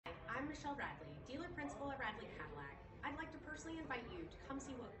Michelle Radley, dealer principal at Radley Cadillac. I'd like to personally invite you to come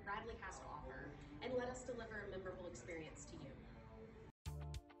see what Radley has to offer and let us deliver a memorable experience to you.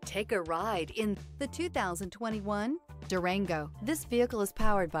 Take a ride in the 2021 Durango. This vehicle is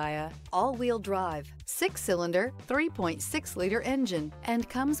powered by a all-wheel drive, 6-cylinder, 3.6-liter engine and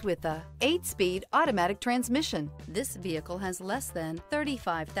comes with a 8-speed automatic transmission. This vehicle has less than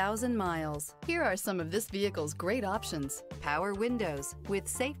 35,000 miles. Here are some of this vehicle's great options: power windows with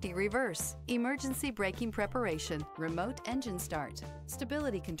safety reverse, emergency braking preparation, remote engine start,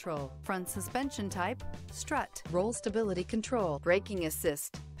 stability control, front suspension type, strut, roll stability control, braking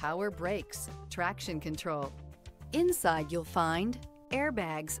assist, power brakes, traction control. Inside you'll find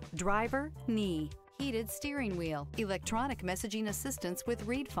airbags, driver, knee, heated steering wheel, electronic messaging assistance with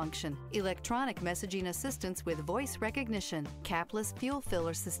read function, electronic messaging assistance with voice recognition, capless fuel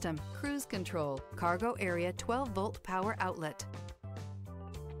filler system, cruise control, cargo area 12-volt power outlet.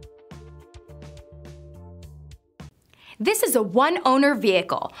 This is a one-owner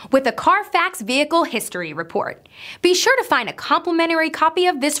vehicle with a Carfax Vehicle History Report. Be sure to find a complimentary copy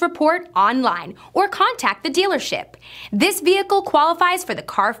of this report online or contact the dealership. This vehicle qualifies for the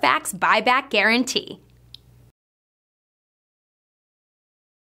Carfax Buyback Guarantee.